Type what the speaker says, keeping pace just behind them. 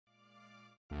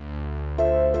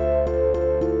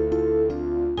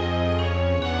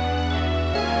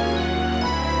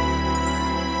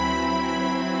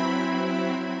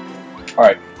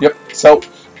So,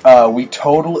 we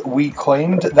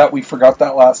claimed that we forgot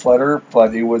that last letter,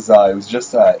 but it was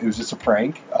just a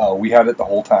prank. We had it the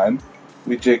whole time.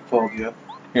 We Jake Paul'd you.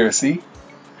 Here, see?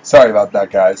 Sorry about that,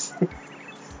 guys.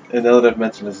 And now that I've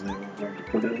mentioned his name, I'm going to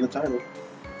put it in the title,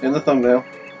 in the thumbnail,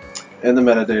 in the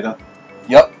metadata.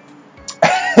 Yep.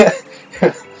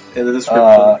 In the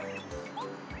description.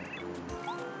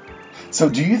 So,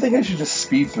 do you think I should just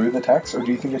speed through the text, or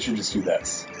do you think I should just do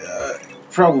this?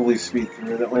 Probably speed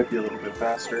through. That might be a little bit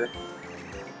faster.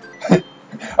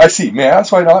 I see. May I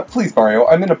ask why not? Please, Mario.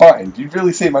 I'm in a bind. You'd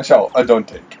really save my shell. Don't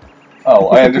take. Oh,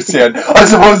 I understand. I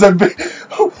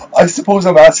suppose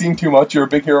I'm asking too much. You're a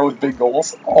big hero with big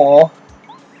goals. Aw.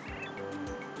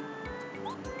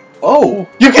 Oh!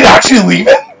 You can actually leave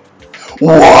it?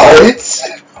 What?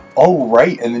 Oh,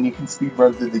 right. And then you can speed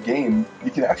run through the game.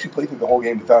 You can actually play through the whole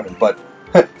game without him, but...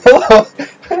 Hello!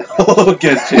 Oh,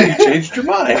 guess you changed your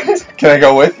mind. Can I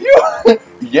go with you?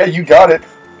 Yeah, you got it.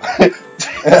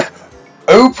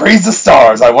 Oh, praise the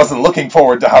stars! I wasn't looking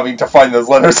forward to having to find those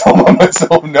letters home on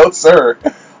myself. No, sir.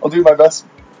 I'll do my best.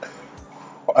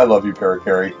 I love you,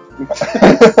 Parakarry.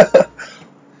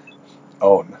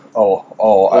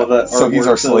 So he's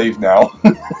our slave now.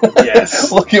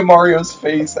 Yes. Look at Mario's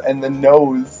face and the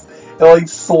nose. It like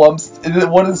slumps.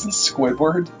 What is this,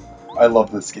 Squidward? I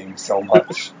love this game so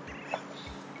much.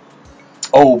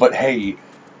 Oh, but hey,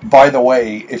 by the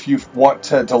way, if you want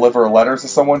to deliver a letter to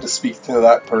someone to speak to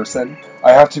that person,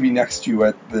 I have to be next to you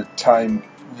at the time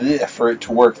for it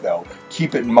to work, though.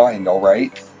 Keep it in mind,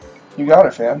 alright? You got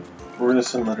it, fam. We're going to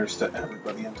send letters to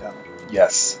everybody in town.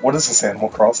 Yes. What is this, Animal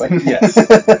Crossing? Yes.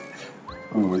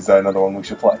 Ooh, is that another one we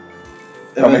should play?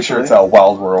 I'll make sure it's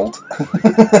Wild World.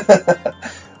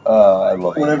 I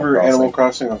love Whenever Animal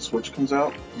Crossing on Switch comes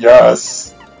out?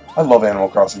 Yes! I love Animal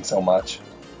Crossing so much.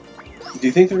 Do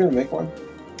you think they're going to make one?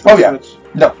 Oh, yeah.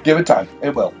 No, give it time.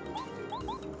 It will.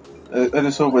 I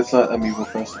just hope it's not Amiibo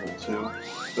Festival, too.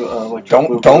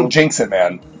 Don't jinx it,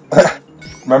 man.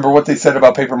 Remember what they said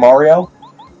about Paper Mario?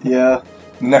 Yeah.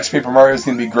 The next Paper Mario is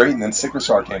going to be great, and then Sticker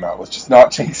Star came out. Let's just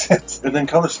not jinx it. And then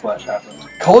Color Splash happened.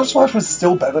 Color Splash was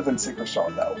still better than Sticker Star,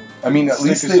 though. I mean, at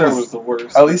least Sticker Star was the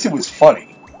worst. At least it was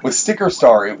funny. With Sticker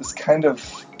Star, it was kind of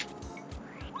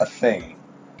a thing.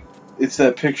 It's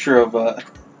that picture of,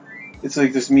 it's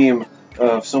like this meme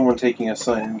of someone taking a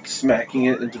sign and smacking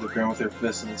it into the ground with their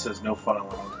fist, and it says, "No fun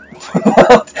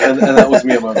allowed." and that was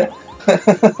Miyamoto.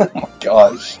 Oh my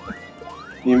gosh.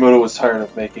 Miyamoto was tired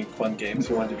of making fun games.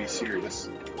 He wanted to be serious.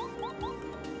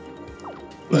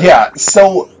 But yeah,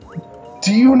 so,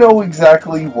 do you know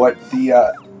exactly what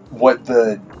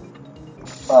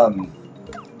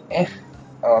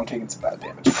oh, I'm taking some bad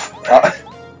damage.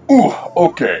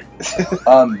 Okay.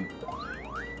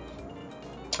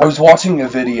 I was watching a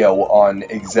video on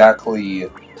exactly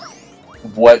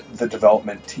what the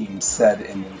development team said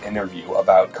in an interview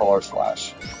about Color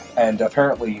Splash. And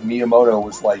apparently Miyamoto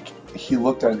was like, he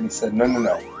looked at it and he said,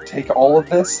 no, take all of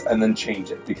this and then change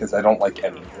it because I don't like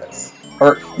any of this.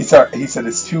 Or, he said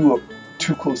it's too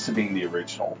close to being the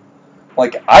original.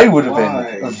 Like, I would have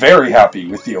been very happy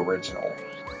with the original.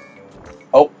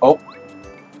 Oh.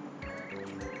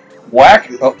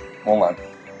 Whack! Oh, hold on.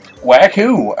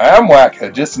 Whack-hoo! I'm Whack.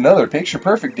 Just another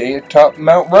picture-perfect day at top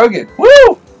Mount Rugged.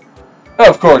 Woo!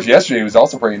 Of course, yesterday was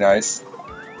also pretty nice.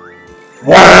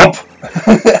 Whomp!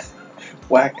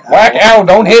 Whack! Whack! Ow!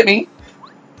 Don't hit me!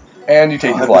 And you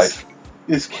take his life.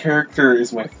 This character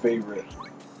is my favorite.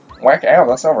 Whack! Ow!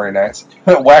 That's not very nice.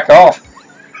 Whack off!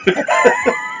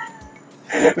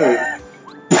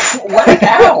 Whack!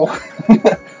 Ow!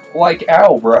 Like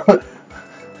ow, bro.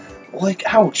 Like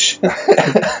ouch.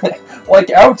 Like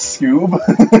ouch, Scoob.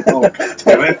 Oh,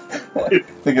 damn it.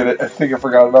 I think I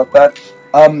forgot about that.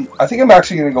 I think I'm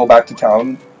actually gonna go back to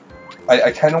town.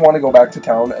 I kind of want to go back to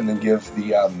town and then give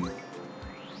these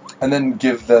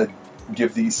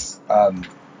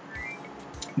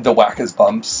the Whack-as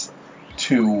bumps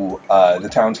to the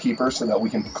townskeeper so that we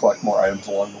can collect more items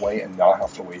along the way and not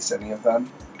have to waste any of them.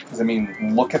 Because I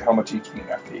mean, look at how much HP and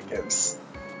FP gives.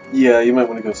 Yeah, you might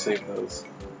want to go save those.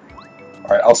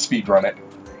 Alright, I'll speedrun it.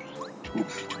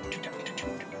 Oof.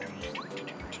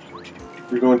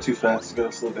 You're going too fast, you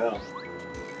gotta slow down.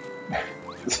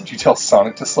 Did you tell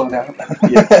Sonic to slow down?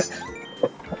 Yes.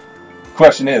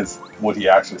 Question is, would he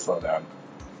actually slow down?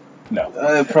 No.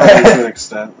 Probably to an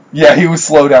extent. Yeah, he would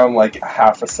slow down like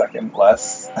half a second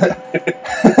less.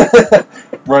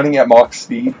 Running at Mach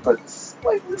speed, but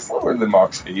slightly slower than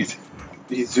Mach speed.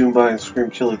 He'd zoom by and scream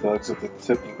chili dogs at the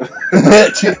tip of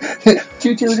it.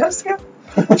 Two chili dogs together?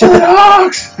 Chili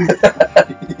dogs!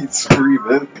 He'd scream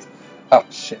it. Oh,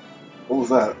 shit. What was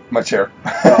that? My chair.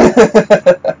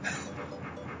 Oh.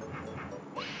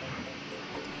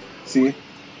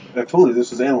 I told you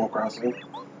this is Animal Crossing.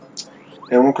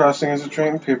 Animal Crossing has a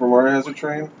train. Paper Mario has a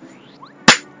train.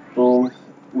 Boom.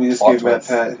 We just gave Matt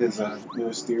Pat his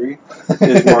newest theory.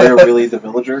 Is Mario really the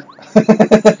villager?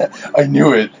 I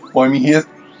knew it. Well, I mean, he is...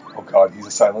 Oh god, he's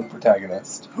a silent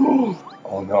protagonist.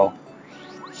 Oh no.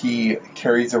 He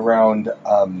carries around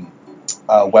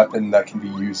a weapon that can be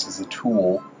used as a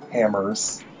tool.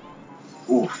 Hammers.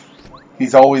 Oof.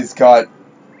 He's always got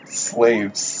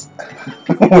slaves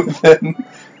with him.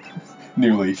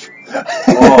 New Leaf.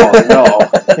 Oh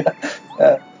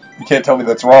no. You can't tell me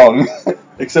that's wrong.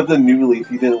 Except the New Leaf,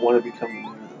 he didn't want to become the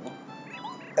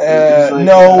mayor, though.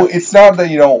 No, it's not that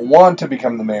you don't want to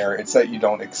become the mayor, it's that you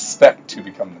don't expect to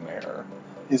become the mayor.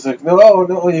 He's like,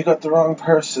 no, you got the wrong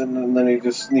person, and then he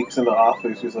just sneaks in the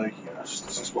office. He's like, yes,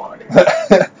 this is why.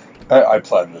 I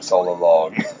planned this all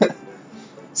along.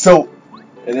 So,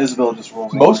 and Isabel just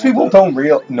rolls. Most people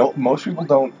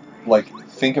don't like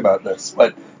think about this,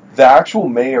 but the actual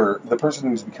mayor, the person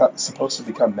who's supposed to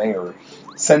become mayor,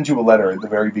 sends you a letter at the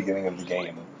very beginning of the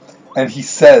game, and he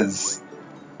says,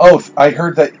 "Oh, I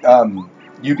heard that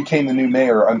you became the new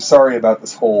mayor. I'm sorry about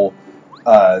this whole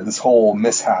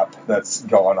mishap that's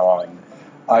gone on.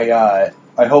 I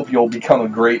hope you'll become a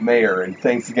great mayor, and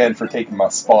thanks again for taking my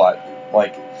spot."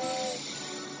 Like,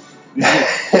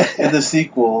 in the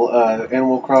sequel,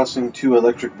 Animal Crossing 2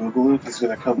 Electric Boogaloo is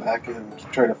going to come back and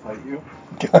try to fight you.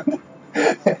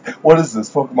 What is this,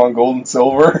 Pokemon Gold and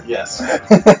Silver? Yes.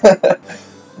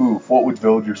 Oof, what would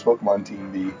Villager's Pokemon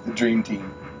team be? The Dream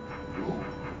Team.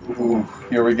 Ooh,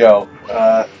 here we go.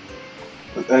 I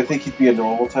think he'd be a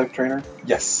normal type trainer.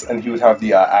 Yes, and he would have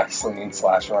the axe-slinging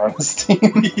slasher on his team.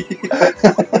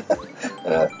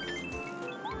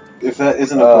 If that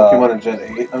isn't a Pokemon in Gen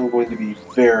 8, I'm going to be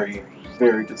very,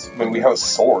 very disappointed. I mean, we have a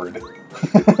sword.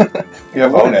 We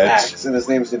have an axe, and his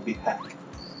name's going to be Hack.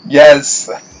 Yes!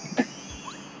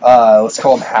 Let's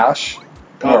call him Hash.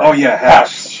 Oh yeah,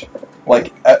 Hash.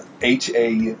 Like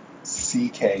Hacksh.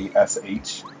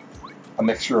 A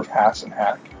mixture of Hash and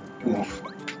Hack. Oof.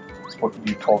 It's what would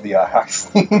you call the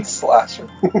hack-slinging slasher.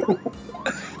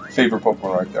 Favorite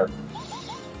Pokemon right there.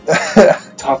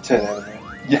 Top 10 anime.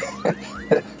 Yeah.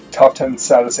 Top 10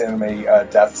 saddest anime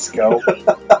deaths go.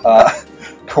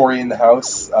 Cory in the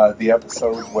House, the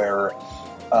episode where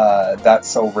That's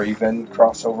So Raven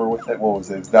crossover with it. What was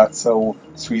it? That's So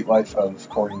Sweet Life of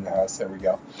Cory in the House. There we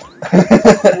go.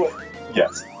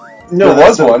 Yes. No, there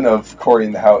was one of Cory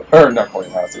in the House, or not Cory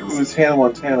in the House. It was Hannah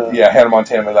Montana. Yeah, Hannah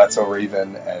Montana, That's So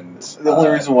Raven, and the only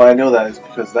reason why I know that is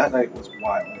because that night was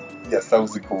wild. Yes, that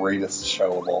was the greatest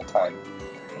show of all time.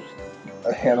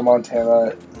 Hannah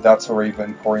Montana, That's So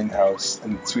Raven, Cory in the House,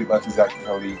 and Sweet Life of Zack and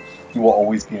Cody. He will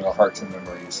always be in our hearts and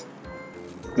memories.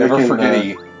 Never forget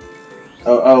he.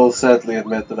 I will sadly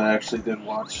admit that I actually did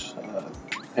watch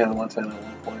Hannah Montana at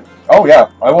one point. Oh yeah,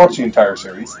 I watched the entire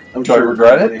series. Do I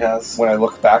regret it? Has. When I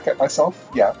look back at myself?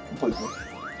 Yeah, completely.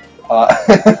 I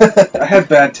had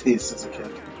bad taste as a kid.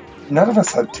 None of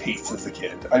us had taste as a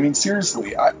kid. I mean,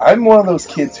 seriously, I'm one of those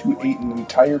kids who ate an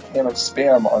entire can of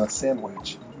Spam on a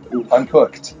sandwich,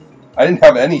 uncooked. I didn't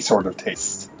have any sort of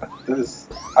taste.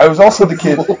 I was also the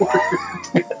kid...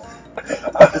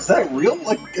 Is that real?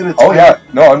 Oh yeah,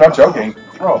 no, I'm not joking.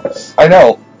 Gross. I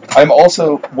know. I'm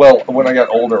also, well, when I got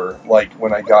older, like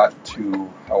when I got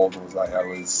to, how old was I?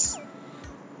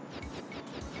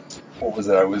 What was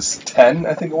it? I was 10,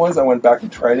 I think it was. I went back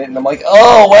and tried it, and I'm like,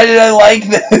 oh, why did I like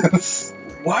this?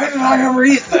 Why did I ever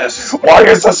eat this? Why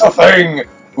is this a thing?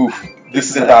 Oof, this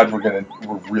is a badge we're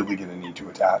really gonna need to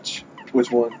attach.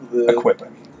 Which one? Equip, I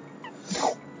mean.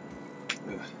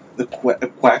 The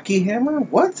Quacky Hammer?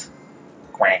 What?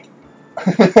 Quack.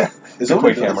 Is the that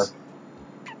Quake Hammer.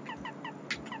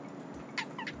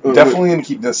 Definitely gonna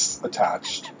keep this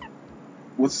attached.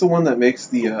 What's the one that makes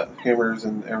the hammers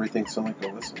and everything sound like a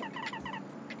whistle?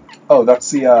 Oh, that's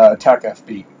the attack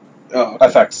FB. Oh, okay.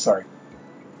 FX, sorry.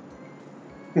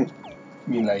 I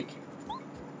mean, like...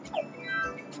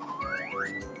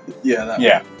 Yeah, that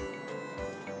Yeah.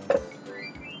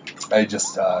 I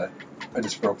just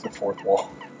broke the fourth wall.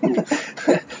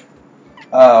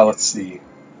 Let's see.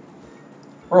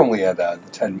 We're only at the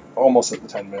 10, almost at the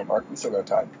 10-minute mark. We still got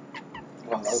time.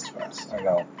 Wow, that was fast. I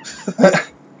know.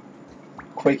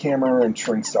 Quake Hammer and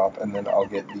Shrink Stop, and then I'll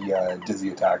get the Dizzy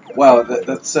Attack. Wow,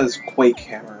 that says Quake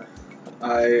Hammer.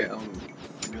 I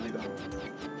really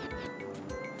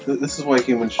don't. This is why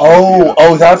humans.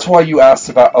 Oh, that's why you asked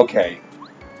about. Okay.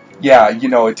 Yeah, you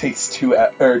know, it takes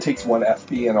one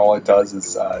FP, and all it does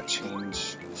is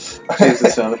change the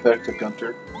sound effect to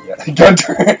Gunter. Yeah,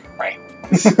 Gunter. Right.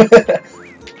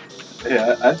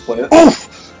 Yeah, I'd play it.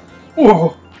 Oof.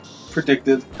 Ooh.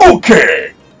 Predicted.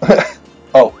 Okay.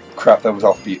 Oh, crap, that was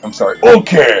off beat. I'm sorry.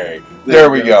 Okay! There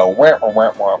we go. Wah,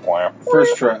 wah, wah, wah.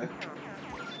 First try.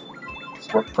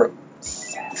 Work pro.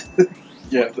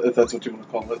 Yeah, if that's what you want to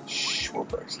call it. Shh, we're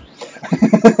pros.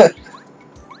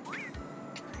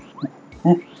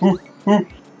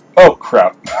 Oh,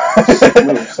 crap.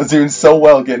 I was doing so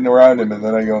well getting around him, and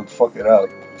then I go and fuck it up.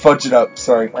 Fudge it up,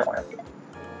 sorry.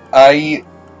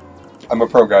 I'm a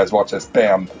pro, guys. Watch this.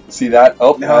 Bam. See that?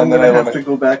 Oh, now and then I have to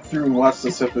go back through and watch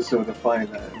this episode to find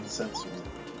that in the sensor.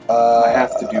 I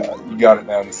have to do it. You got it,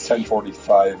 man. It's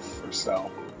 10:45 or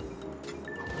so.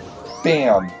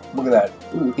 Bam. Look at that.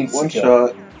 Ooh, one kill.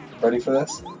 shot. Ready for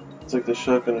this? It's like the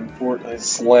shotgun in Fortnite.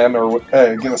 Slam or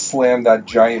gonna slam that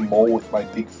giant mole with my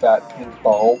big fat pink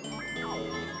ball.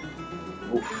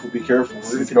 Oof, be careful.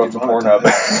 Let's go to Pornhub.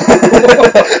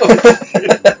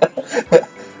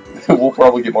 We'll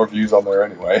probably get more views on there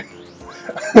anyway.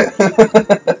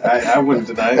 I wouldn't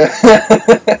deny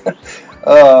it.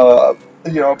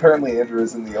 Apparently Andrew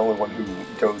isn't the only one who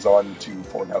goes on to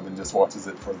Pornhub and just watches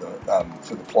it for the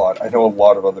plot. I know a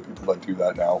lot of other people that do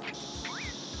that now.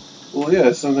 Well,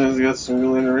 yeah, sometimes you got some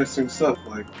really interesting stuff.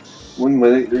 Like, one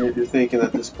minute you're thinking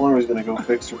that this plumber's going to go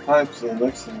fix her pipes, and the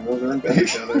next thing you know, they're in bed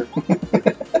together.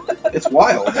 It's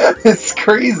wild. It's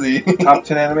crazy. Top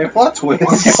 10 anime plot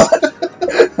twists.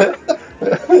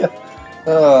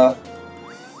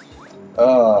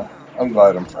 I'm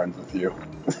glad I'm friends with you.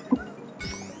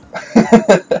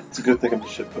 It's a good thing I'm a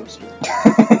shit poster.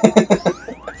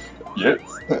 Yes.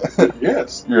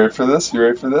 Yes. You ready for this? You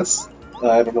ready for this?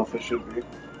 I don't know if I should be.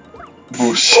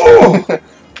 Boosh.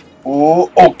 Oh,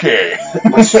 okay.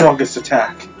 My strongest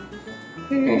attack.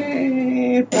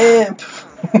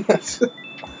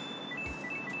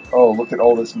 Oh, look at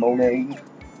all this Monet.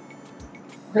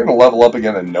 We're gonna level up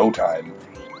again in no time.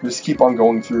 Just keep on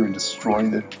going through and destroying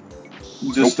the...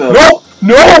 No!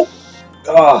 No!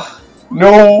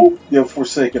 No! You have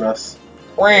forsaken us.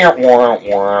 I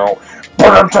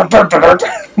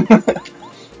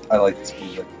like this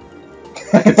music.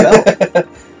 I can tell.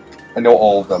 I know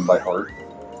all of them by heart.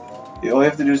 Yeah, all you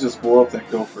have to do is just blow up that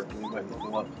gopher and you might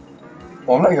level up.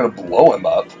 Well, I'm not going to blow him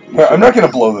up. I'm not going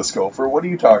to blow this gopher. What are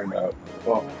you talking about?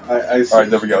 Well, I see. Alright,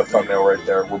 there we go. Thumbnail right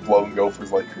there. We're blowing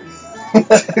gophers like crazy.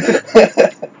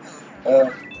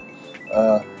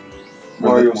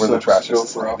 Mario we're the sucks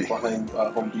trashiest gopher off society. behind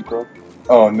Home Depot.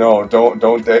 Oh no, don't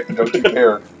you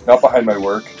dare. Not behind my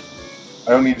work.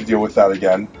 I don't need to deal with that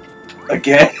again.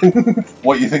 Again?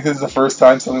 What, you think this is the first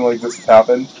time something like this has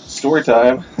happened? Story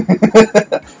time.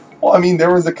 Well, I mean,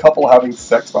 there was a couple having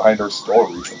sex behind our store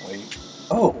recently.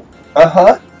 Oh.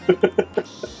 Uh-huh.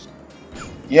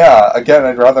 Yeah, again,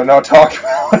 I'd rather not talk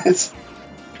about it.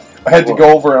 I had to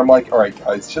go over and I'm like, alright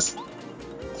guys, just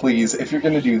please, if you're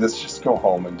gonna do this, just go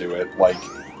home and do it. Like,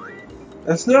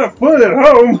 that's not fun at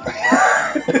home!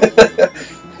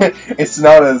 it's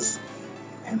not as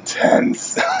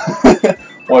intense.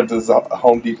 What, does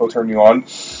Home Depot turn you on?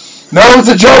 No, it's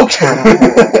a joke!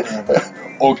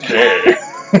 Okay.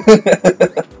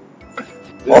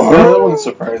 That wouldn't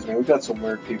surprise me. We've got some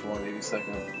weird people on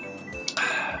 82nd.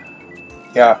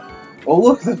 Yeah. Oh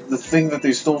look, the thing that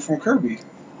they stole from Kirby.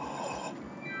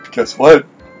 Guess what?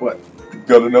 What? We've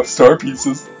got enough star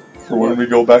pieces for when we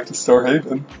go back to Star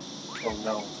Haven. Oh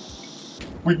no.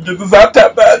 We can get the Zap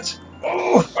Tap badge!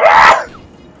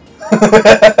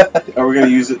 Are we gonna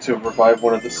use it to revive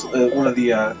one of the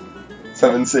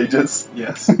 7 sages?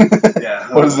 Yes.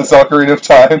 Yeah. What is this, Ocarina of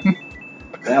Time?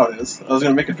 Now it is. I was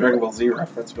gonna make a Dragon Ball Z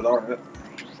reference, but alright.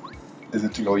 Is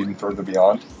it to go even further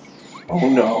beyond? Oh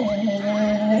no.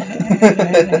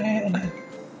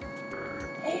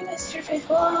 Hey, Mr.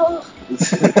 Pickle.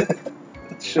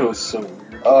 That show is so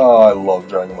weird. Oh, I love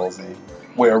Dragon Ball Z.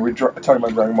 Wait, are we talking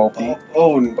about Dragon Ball P?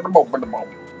 Oh no,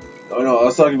 I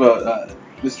was talking about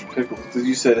Mr. Pickle. Because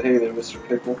you said, hey there, Mr.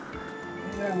 Pickle.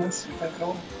 Yeah, Mr.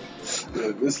 Pickle.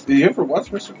 Do you ever watch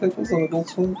Mr. Pickles on Adult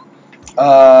Swim?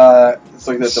 It's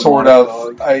like that sort demonic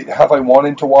of. dog. Have I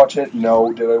wanted to watch it?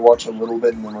 No. Did I watch a little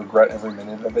bit and then regret every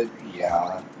minute of it?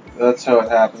 Yeah. That's how it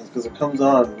happens, because it comes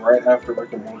on right after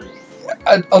Rick and Morty.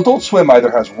 Adult Swim either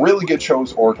has really good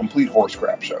shows or complete horse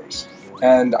crap shows.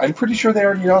 And I'm pretty sure they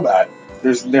already know that.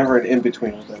 There's never an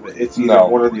in-between with them. It's either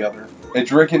one or the other.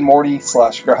 It's Rick and Morty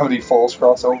 / Gravity Falls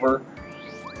crossover,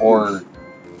 or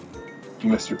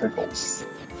Mr. Pickles.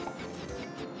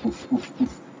 Oof, oof,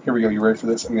 oof. Here we go. You ready for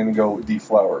this? I'm gonna go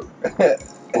deflower.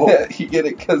 Oh. You get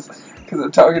it? Because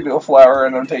I'm talking to a flower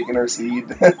and I'm taking her seed.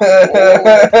 We're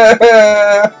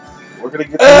gonna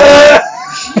get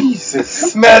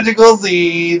Jesus. Magical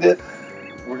seed.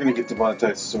 We're gonna get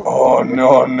demonetized soon. Oh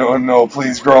no!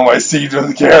 Please grow my seed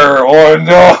with care. Oh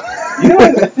no! You know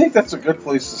what? I think that's a good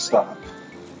place to stop.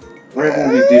 Right when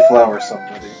we deflower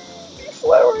somebody.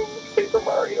 Flower Paper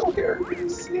Mario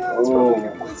characters. Yeah, that's probably a Oh.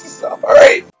 good place to stop.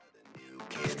 Alright.